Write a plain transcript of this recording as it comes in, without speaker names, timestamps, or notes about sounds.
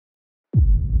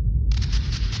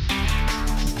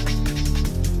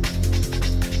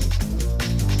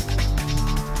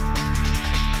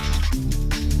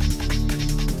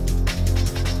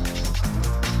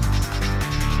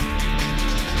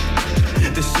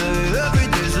say every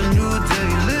day's a new day.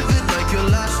 Live it like your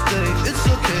last day. It's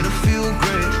okay to feel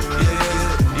great.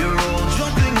 You're all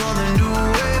jumping on the new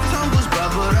wave. Time goes by,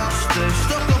 but I'll stay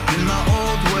stuck up in my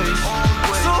old ways.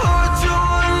 So hard to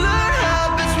unlearn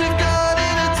habits we've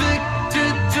gotten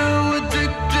addicted to.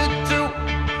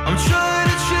 I'm trying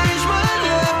to change my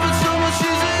life, but so much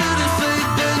easier to say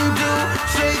than do.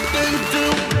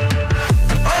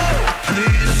 Oh,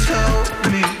 please help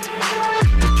me.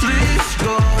 Please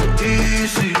go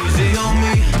easy on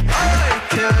me. I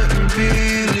can't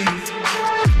believe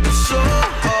it's so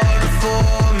hard for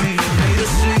me to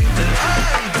see that I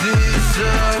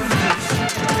deserve this.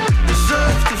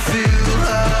 Deserve to feel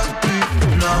happy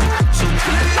now. So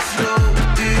please go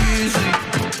easy.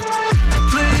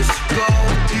 Please go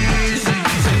easy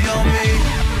on me.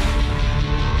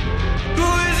 Go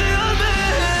easy on me.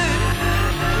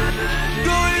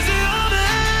 Go easy on me.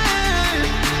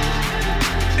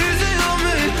 Easy on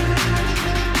me.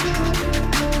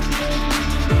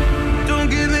 Don't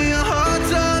give me a hard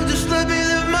time, just let me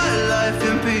live my life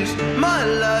in peace. My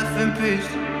life in peace.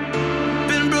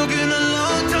 Been broken a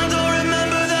long time, don't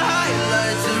remember the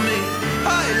highlights of me.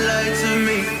 Highlights of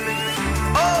me.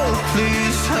 Oh,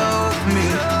 please help me.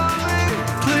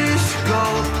 Please go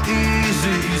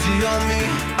easy on me.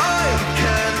 I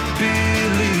can't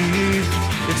believe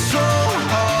it's so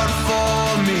hard for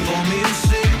me to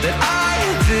see that I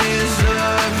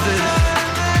deserve this.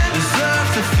 Deserve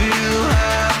to feel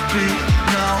happy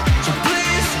now. So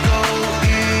please go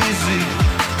easy.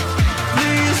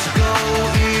 Please go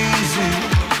easy.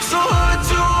 So hard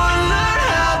to unlearn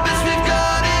habits we've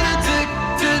gotten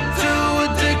addicted to.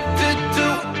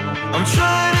 I'm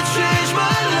trying to change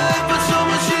my life, but so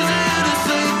much easier to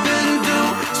say than do.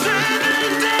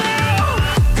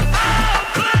 Oh,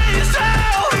 please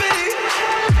help me.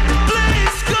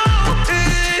 Please go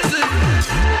easy.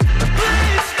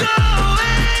 Please go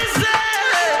easy.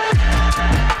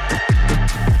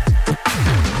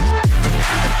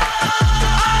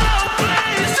 Oh,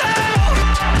 please help.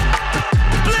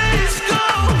 Please go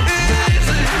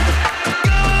easy.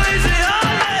 Go easy on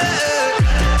me.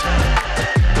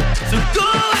 So go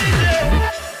easy.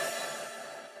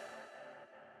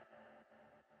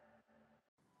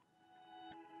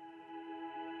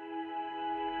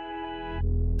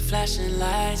 Flashing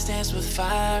lights dance with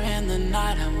fire in the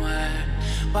night. I'm wired.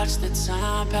 Watch the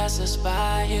time pass us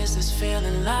by. Is this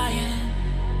feeling lying?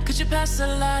 Could you pass the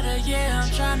lighter? Yeah, I'm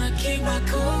trying to keep my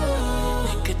cool.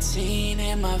 Nicotine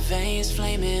in my veins,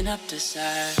 flaming up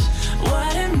desires.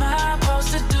 What am I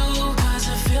supposed to do? Cause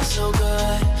it feels so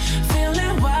good.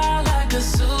 Feeling wild like a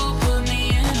zoo. Put me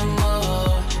in a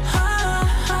mood.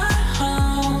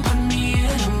 Put me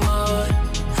in a mood.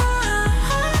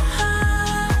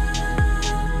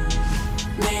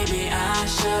 Maybe I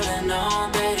should've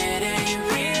known that it ain't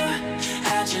real.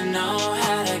 How'd you know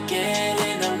how to get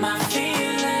into my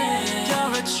feelings?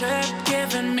 You're a trip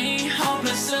giving me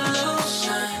hopeless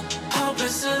solution.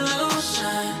 Hopeless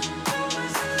solution.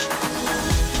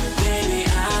 Baby,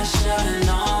 I should've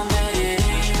known that it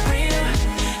ain't real.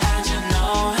 How'd you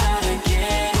know how to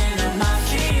get into my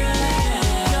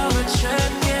feelings? You're a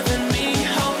trip giving me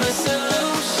hopeless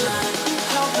solution.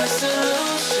 Hopeless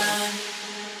solution.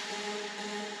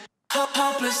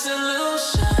 Hopeless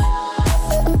solution.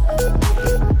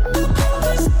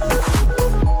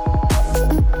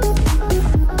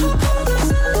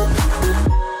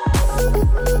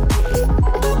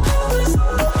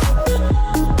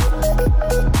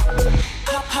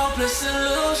 Hopeless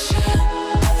solution.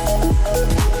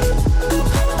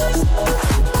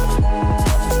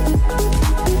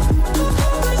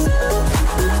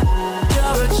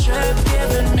 You're a trip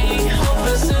giving me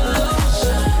hopeless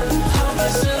solution.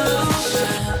 Hopeless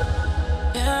solution.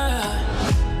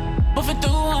 Yeah. Moving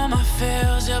through all my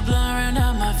feels, you're blurring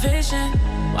up my vision.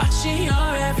 Watching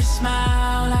your every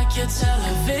smile like your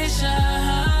television.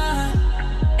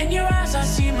 In your eyes I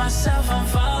see myself, I'm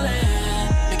falling.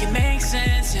 Make it make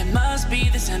sense, it must be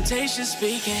the temptation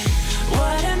speaking.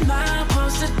 What am I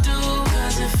supposed to do?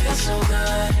 Cause it feels so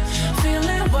good.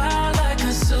 Feeling wild like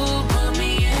a zoo. Put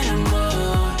me in a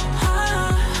mood.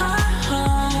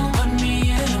 Put me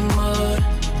in a mood.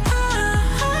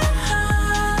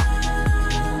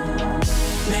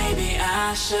 Maybe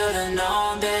I should've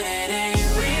known that it ain't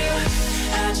real.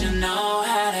 How'd you know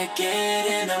how to get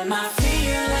into my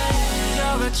feelings?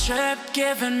 You're a trip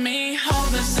giving me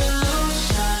hopeless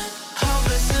solution.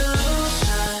 Hopeless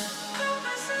solution.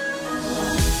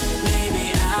 Maybe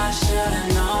I should've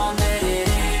known that it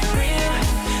ain't real.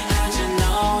 How'd you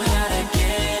know how to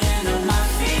get into my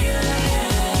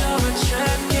feelings? You're a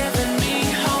trip giving me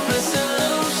hopeless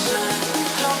solution.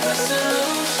 Hopeless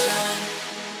solution.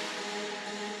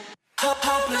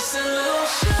 hopeless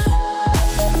solution.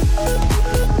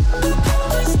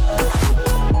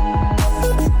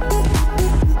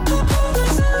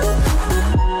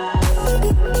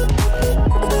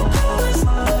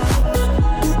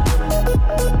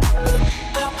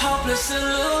 Hopeless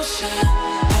solution.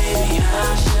 Maybe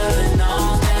I should've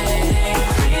known that it ain't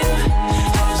real.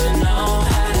 I should know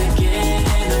how to get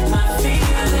into my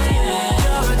feelings.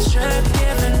 You're a trip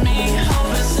giving me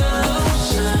hopeless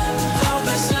solution.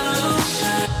 Hopeless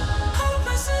solution.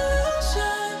 Hopeless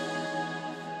solution.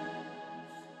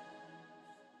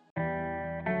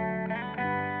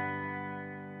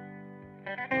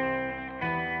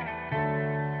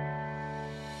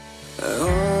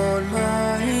 On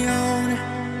my own,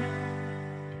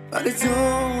 but I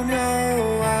don't know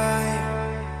why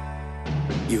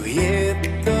you hit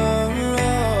the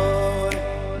road,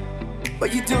 but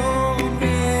you don't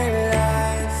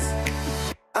realize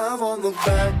I won't look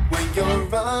back when you're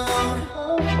around.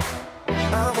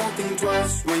 I won't think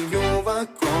twice when you're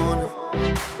gone.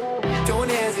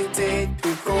 Don't hesitate to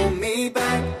call me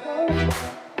back,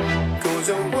 'cause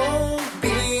I won't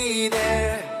be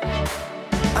there.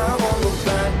 I won't look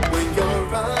back when you're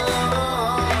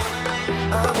around.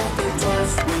 I won't think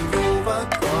twice when you're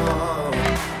gone.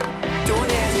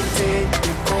 Don't hesitate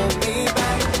to call me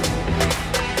back,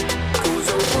 'cause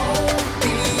I won't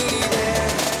be there.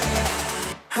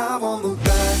 I won't look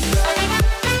back.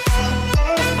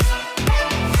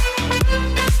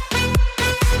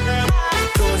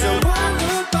 'Cause I won't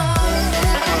look back.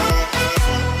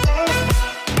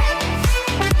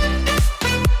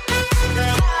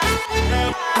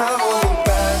 I won't look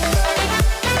back.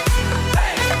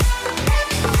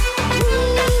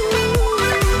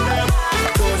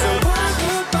 'Cause I won't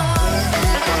look back.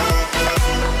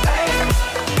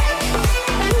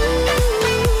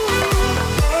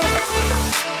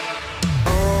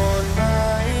 On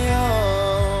my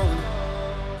own,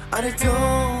 and I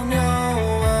don't know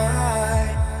why.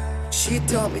 She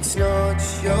told me it's not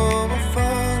your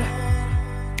fault,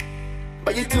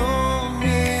 but you don't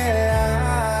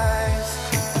realize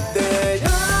that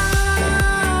I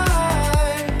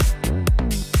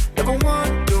never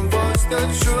wonder what's the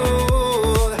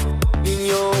truth in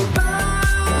your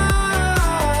eyes.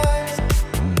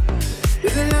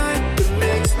 There's a light that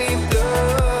makes me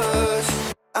blush.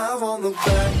 I won't look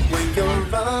back when you're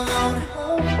around.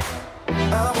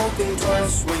 I won't think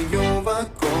twice when you're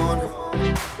gone.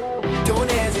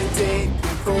 Don't hesitate to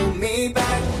call me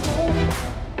back,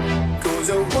 'cause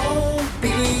I won't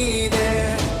be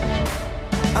there.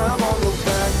 I won't look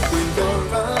back when you're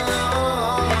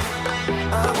around.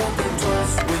 I won't think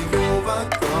twice when you're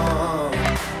gone.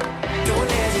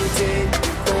 Don't hesitate to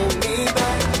call me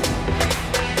back,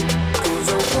 'cause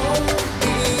I won't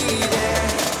be there.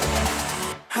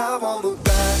 I won't look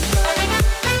back.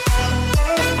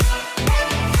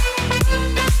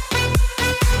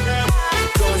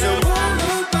 'Cause I won't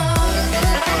look back.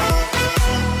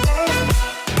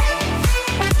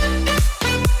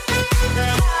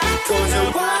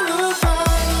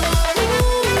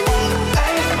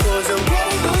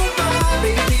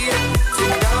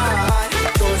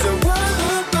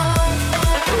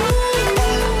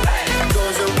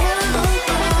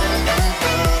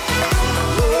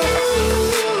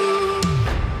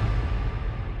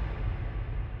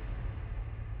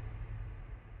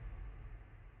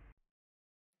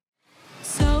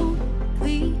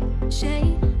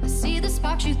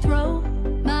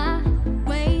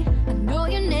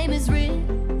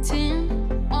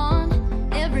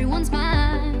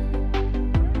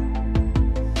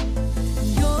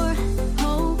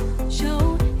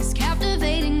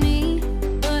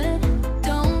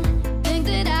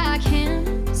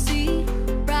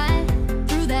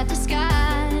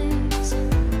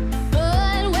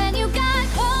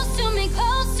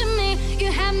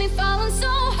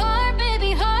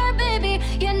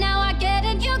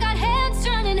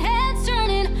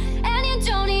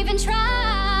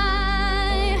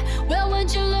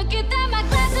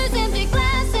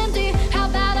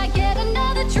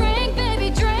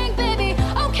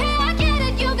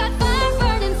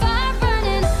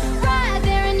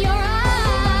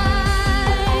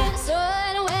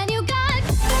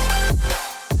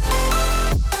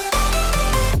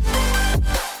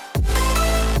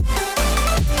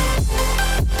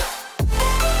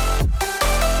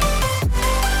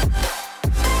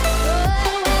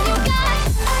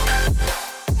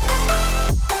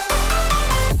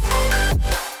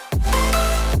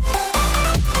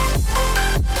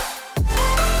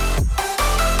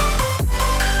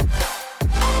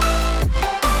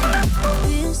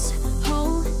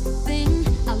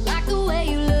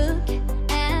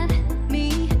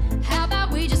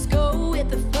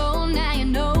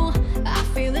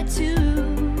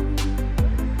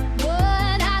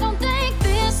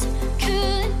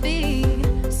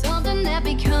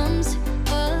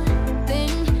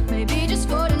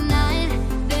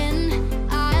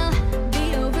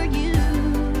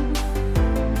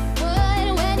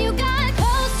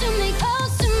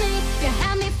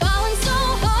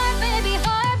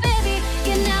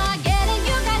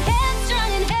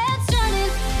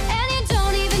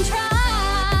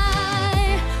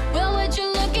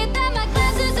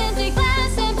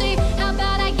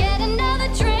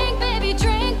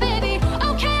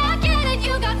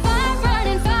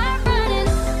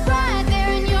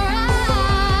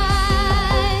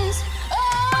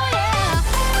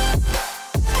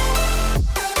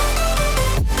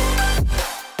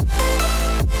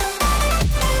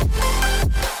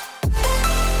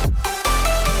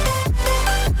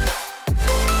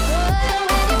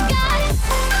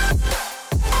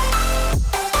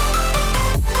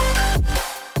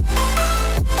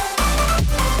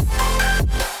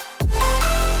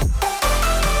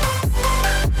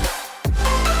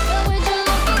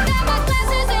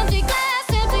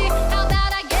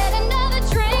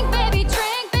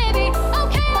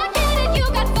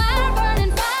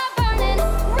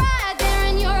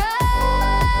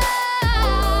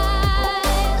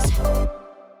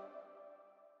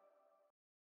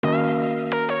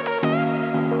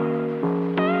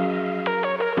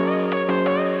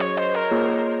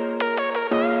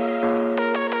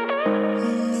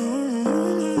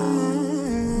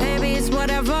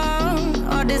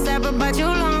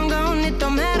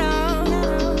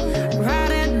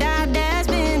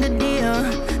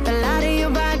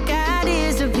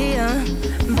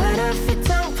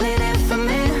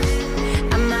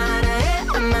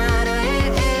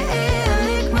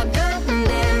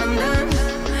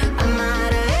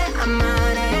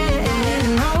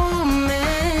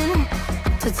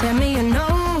 tell me you're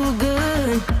no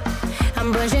good.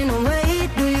 I'm brushing away,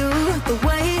 the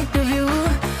weight of you,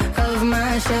 of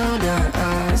my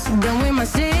shoulders. Done with my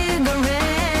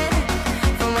cigarette,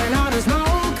 and when all the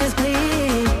smoke is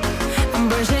clear, I'm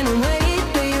brushing away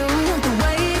the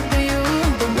weight of you,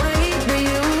 the weight of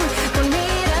you. Don't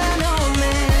need an old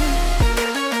man.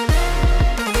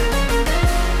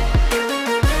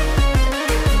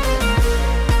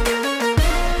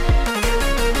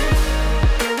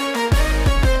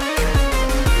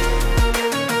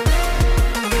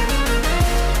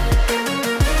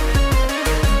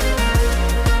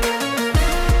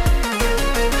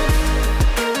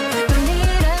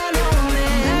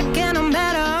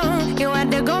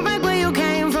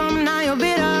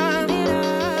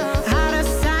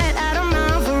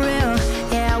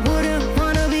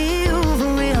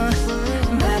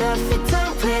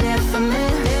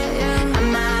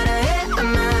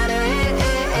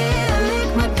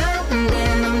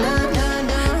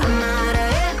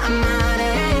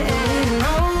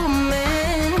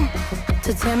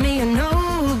 Tell me you're no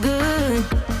good.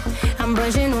 I'm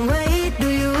brushing away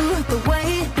the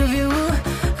weight of you,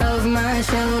 of my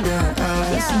shoulders.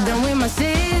 Done with my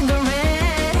cigarette.